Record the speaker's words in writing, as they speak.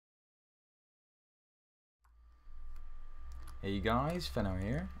Hey guys, Fenno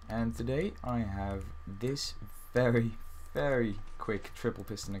here, and today I have this very quick triple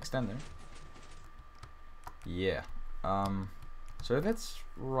piston extender. Yeah, so that's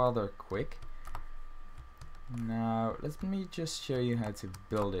rather quick. Now let me just show you how to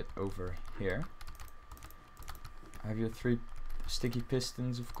build it over here. I have your 3 sticky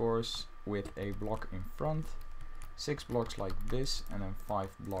pistons, of course, with a block in front, 6 blocks like this, and then 5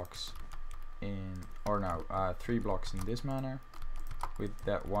 blocks in, or no, 3 blocks in this manner, with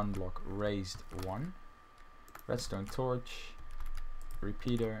that 1 block raised 1. Redstone torch,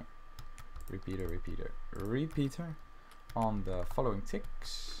 repeater on the following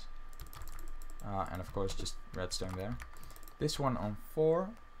ticks, and of course just redstone there. This one on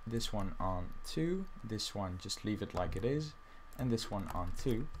 4, this one on 2, this one just leave it like it is, and this one on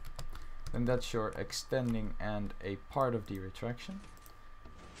 2. Then that's your extending and a part of the retraction,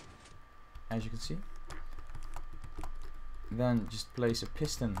 as you can see. Then just place a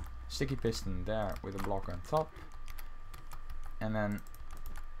piston, sticky piston there with a block on top, and then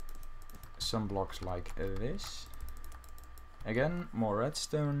some blocks like this. Again, more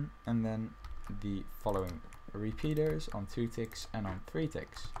redstone, and then the following repeaters on 2 ticks and on 3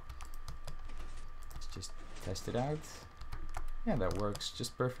 ticks. Let's just test it out. Yeah, that works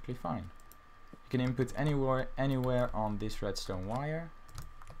just perfectly fine. You can input anywhere on this redstone wire,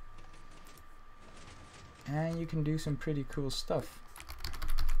 and you can do some pretty cool stuff.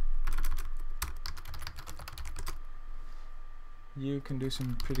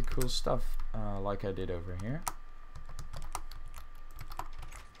 Like I did over here.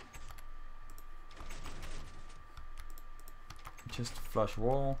 Just flush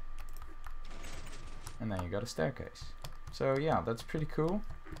wall, and then you got a staircase. So yeah, that's pretty cool.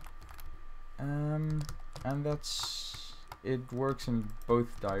 And it works in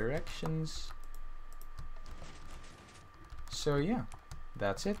both directions. So yeah,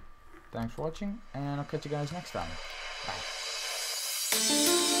 that's it. Thanks for watching, and I'll catch you guys next time. Bye.